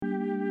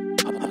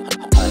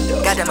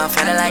Goddamn, I'm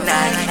feeling like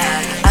Nike.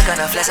 I'm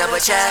gonna flex up a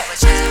check.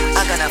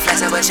 I'm gonna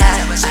flex up a check.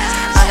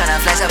 I'm gonna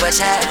flex up a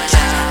check.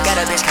 Got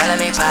a bitch calling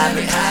me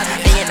Poppy,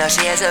 and you know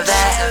she is a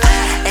vet.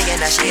 And you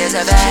know she is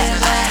a vet.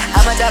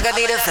 I'm a dog, I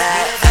need a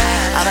vet.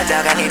 I'm a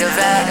dog, I need a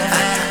vet.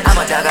 I'm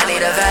a dog, I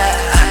need a vet.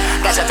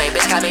 Got some fake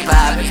bitch call me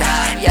Poppy,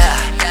 yeah,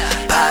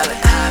 Poppy.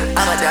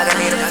 I'm a dog, I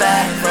need a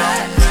vet.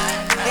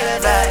 Need a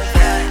vet.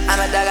 I'm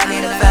a dog, I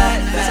need a vet.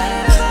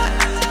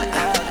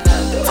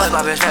 Fuck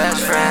my bitch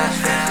best friend.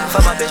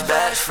 Fuck my bitch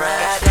best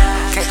friend.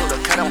 Came through the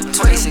cut on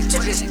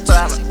 26, but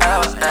I'm a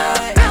L.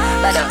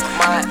 Light up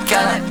my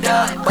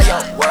calendar, where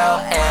your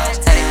world ends.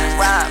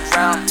 Ride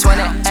round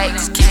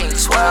 28, keep me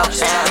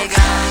swirling.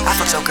 I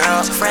fuck your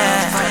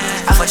girlfriend,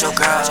 I fuck your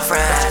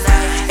girlfriend.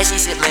 And she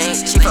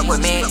siblings, she fuck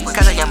with me,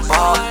 cause I am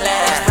ballin'.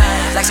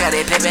 Like how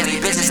they pimpin' these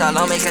bitches all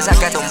on me, cause I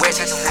got them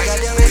witches.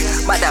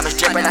 My diamonds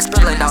drippin', I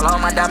spillin' all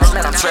on my diamonds,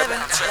 man, I'm trippin'.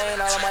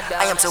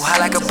 I am too high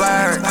like a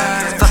bird.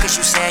 Fuck is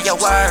you saying your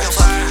words?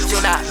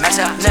 Do not match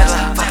up, never.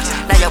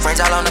 Now your brains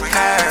all on the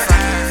curve.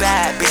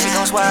 Bad bitch, she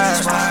gon' swerve.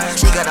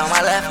 She got on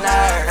my left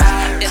nerve.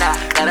 Then I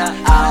got her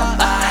out,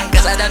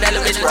 cause I done that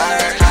little bitch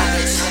word.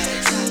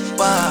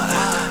 What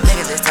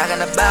niggas is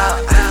talking about?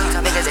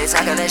 Niggas they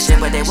talking that shit,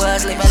 but they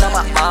was living on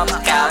my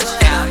mama's couch.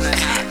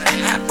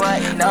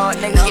 But you know a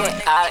nigga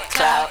get out of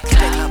clout.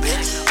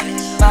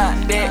 My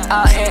dick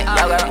all in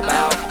your girl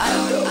mouth.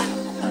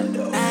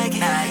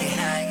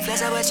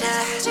 Flex up a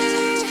check,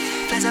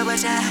 flex up a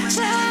check,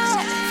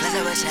 flex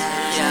up a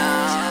check. Yo,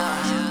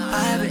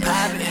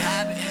 Poppy,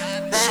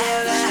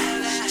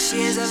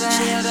 she is a vet,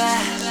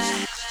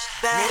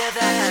 need a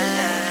vet.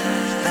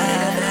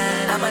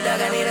 I'm a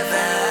dog, I need a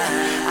vet.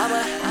 I'm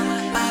a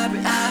Poppy,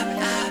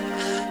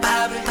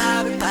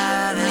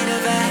 need a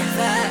vet,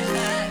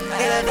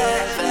 need a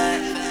vet,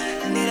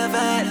 need a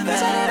vet.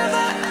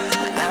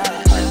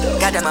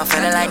 Goddamn, I'm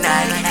feeling like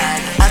Nike.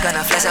 I'm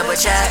gonna flex up a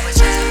check.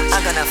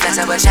 I'm gonna flex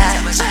up a check.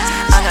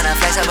 I'm gonna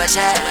flex up a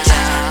check.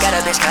 Got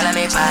a bitch calling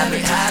me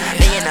Poppy,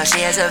 and you know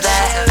she is a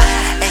vet.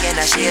 And you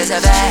know she is a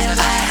vet.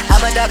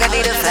 I'm a dog, I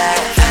need a vet.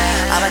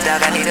 I'm a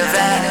dog, I need a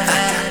vet.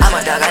 I'm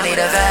a dog, I need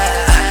a vet.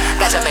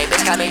 Got some fake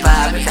bitch call me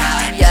Poppy,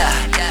 yeah,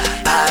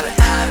 Poppy.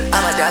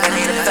 I'm a dog, I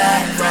need a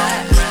vet.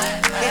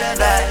 Need a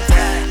vet.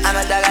 I'm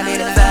a dog, I need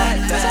a vet.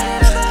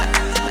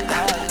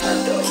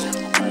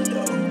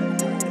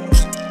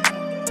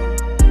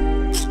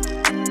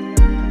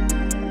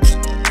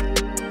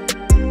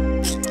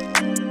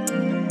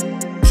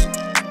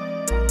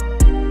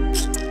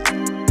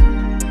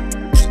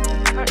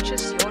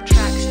 Purchase your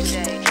tracks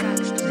today.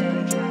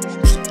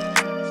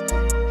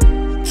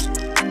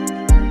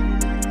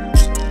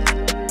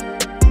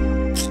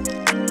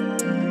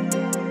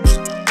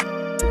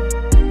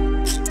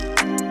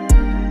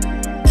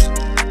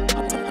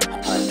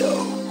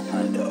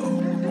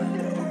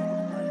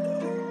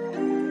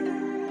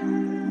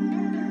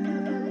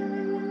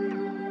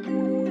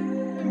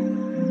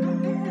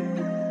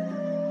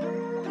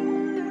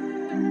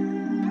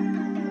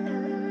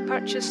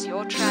 Purchase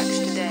your tracks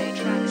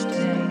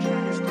today.